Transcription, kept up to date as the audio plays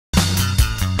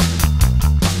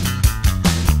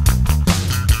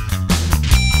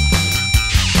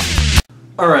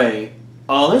Alright,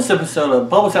 on this episode of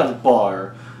Bubbles at the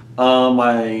Bar,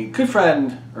 my good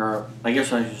friend, or I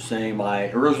guess I should say my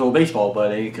original baseball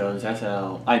buddy, because that's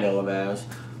how I know him as,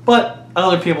 but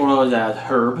other people know him as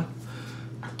Herb.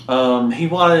 He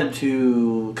wanted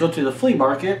to go to the flea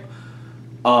market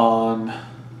on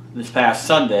this past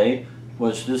Sunday,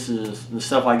 which this is the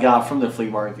stuff I got from the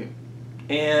flea market,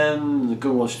 and the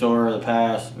Goodwill store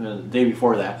the day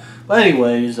before that. But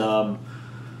anyways,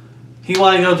 he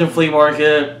wanted to go to the flea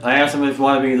market. I asked him if he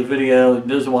wanted to be in the video. He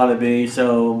doesn't want to be.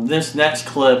 So this next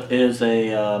clip is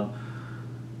I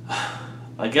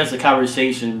guess a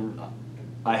conversation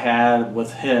I had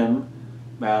with him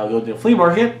about going to the flea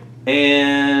market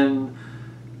and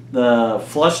the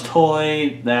plush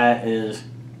toy that is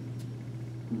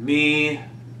me.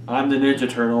 I'm the Ninja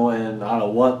Turtle, and I don't know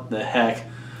what the heck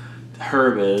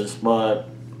Herb is, but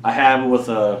I have him with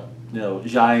a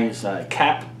Giants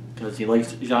cap, because he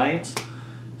likes Giants.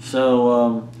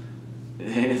 So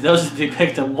it doesn't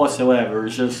depict him whatsoever.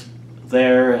 It's just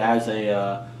there as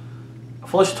a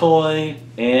plush toy,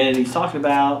 and he's talking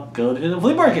about going to the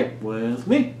flea market with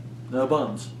me, the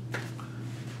Bums.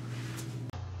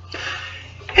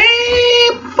 Hey,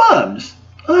 Bubs!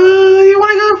 You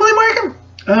want to go to the flea market?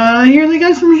 Here they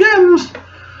got some gems.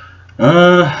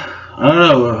 I don't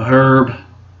know, Herb.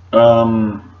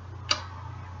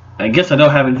 I guess I don't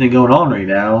have anything going on right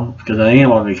now because I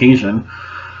am on vacation.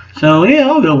 So yeah,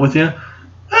 I'll go with you. Okay.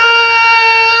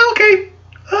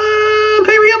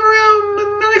 Pick me up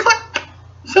around 9 o'clock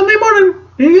Sunday morning.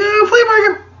 Flea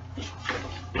market.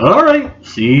 Alright,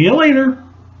 see you later.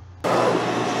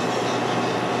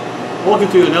 Welcome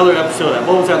to another episode at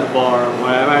Bubbles at the Bar,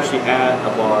 where I'm actually at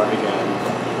a bar again.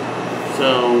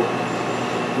 So,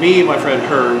 me and my friend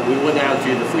Herb, we went out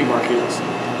to the flea markets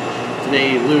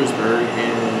today in Lewisburg,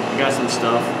 and I got some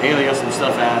stuff, and I got some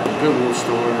stuff at the Goodwill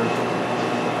store,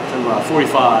 some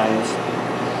 45s,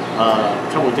 a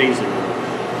couple of days ago.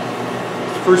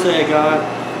 The first thing I got,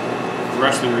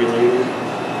 wrestling related,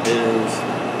 is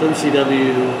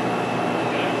WCW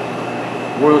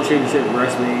World Championship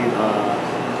Wrestling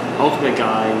Ultimate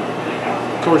Guide.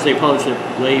 Of course, they published it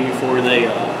way before they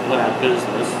went out of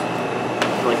business,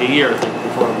 like a year, I think,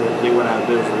 before they went out of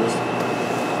business.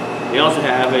 They also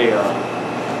have a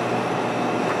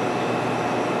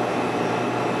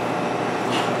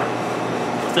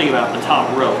thing about the top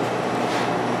rope,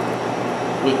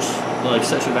 which, like,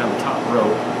 section about the top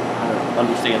rope. I don't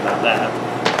understand about that.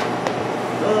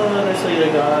 Next thing I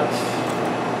got,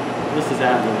 this is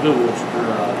at the Goodwill,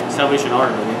 Salvation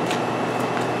Army,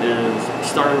 is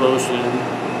Star Lotion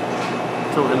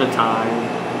till end of time.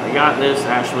 I got this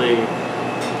actually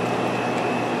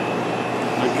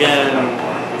again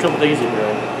a couple days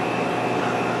ago.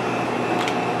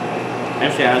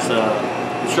 Actually has a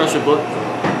instruction book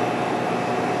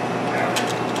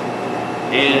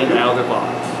and out of the box.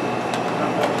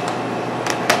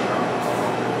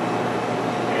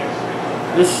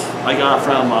 This I got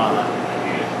from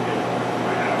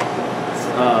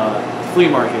flea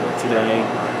market today,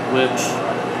 which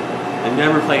I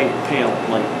never pay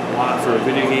like a lot for a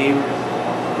video game.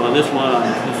 But this one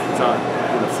I'm just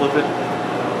trying to flip it.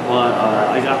 But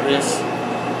I got this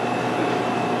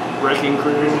Wrecking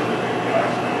Crew.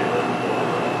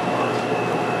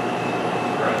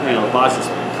 The box is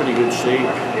in pretty good shape.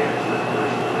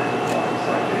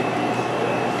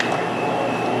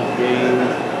 Game.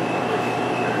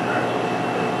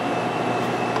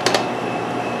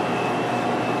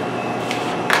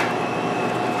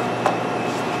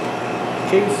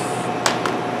 Case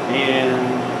and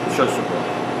instruction book.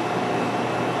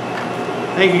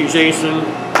 Thank you, Jason.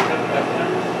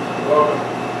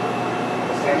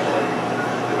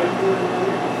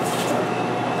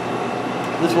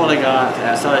 This one I got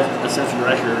at Ascension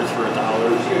Records for $1.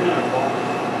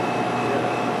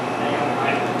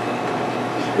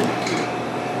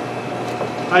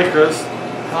 Hi, Chris.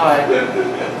 Hi.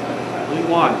 What do you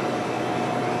want?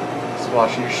 Just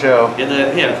watching your show. And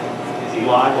then, live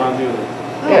while I'm doing it.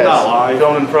 Yeah, Not live.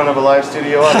 Going in front of a live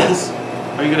studio audience.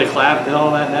 Are you going to clap and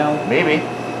all that now? Maybe.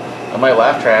 I might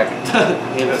laugh track.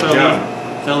 And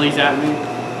Philly's at me.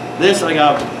 This I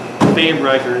got Fame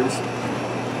Records.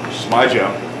 It's my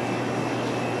job.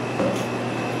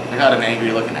 I got an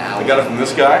angry looking owl. I got it from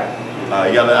this guy.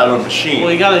 You got it out of a machine.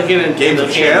 Well, you got to get it. Games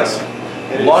of chance,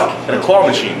 luck, and a claw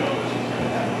machine.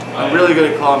 I'm really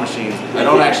good at claw machines. I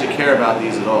don't actually care about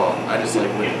these at all. I just like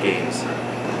winning games.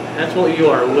 That's what you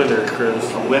are, a winner,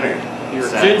 Chris. A winner. You're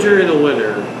Exactly. a ginger and a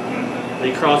winner.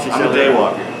 They cross each other. I'm a day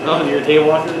walker. Oh, you're a day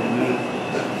walker?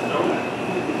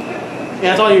 Yeah,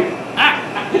 that's all you.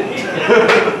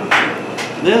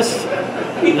 This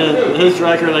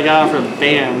record I got from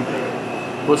BAM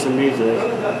with some music.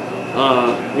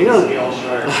 You're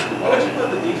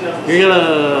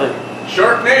gonna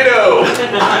Sharknado!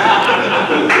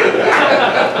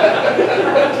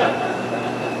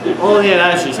 oh yeah,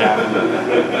 that's just happened.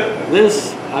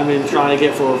 This I've been trying to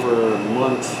get for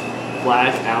months.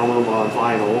 Black Album on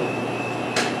vinyl.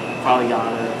 Probably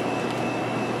got it.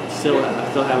 Still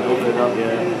haven't opened it up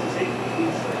yet.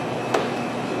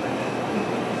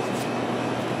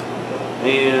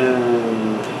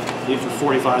 And these are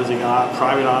 45s I got.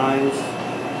 Private Eyes.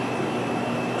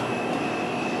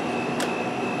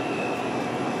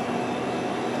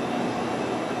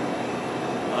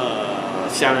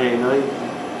 Saturday Night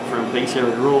from Bass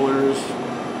Eric Rollers.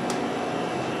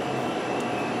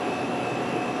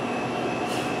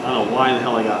 I don't know why the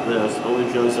hell I got this, only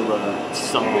because of a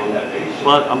song.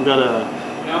 But I'm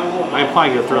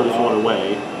probably gonna throw this one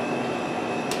away.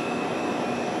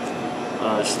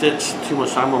 Stitch, Too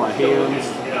Much Time on My Hands.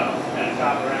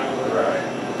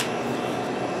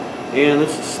 And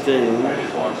this is Sting.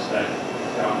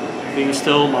 Being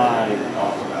Still My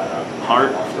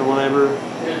Heart or whatever.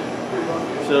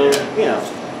 So yeah,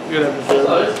 good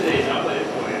episode.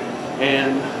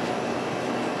 And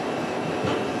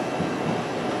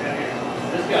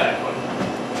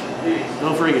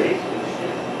don't forget,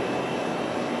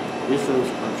 this is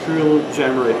a true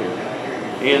gem right here.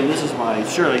 And this is my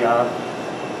shirt I got.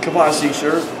 Capacity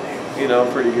shirt. You know,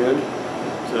 pretty good.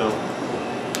 So,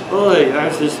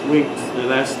 that's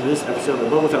this episode of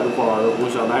Moments at the Bar,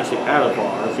 which I'm actually at a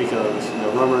bar because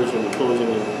Rumor is going to be closing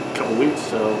in a couple weeks.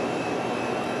 So,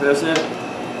 that's it.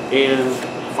 And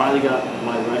finally got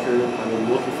my record I've been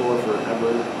looking for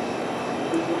forever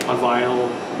on vinyl,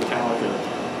 Metallica.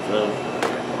 So,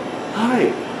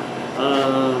 alright.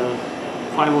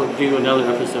 Probably won't do another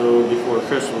episode before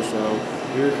Christmas, so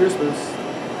Merry Christmas.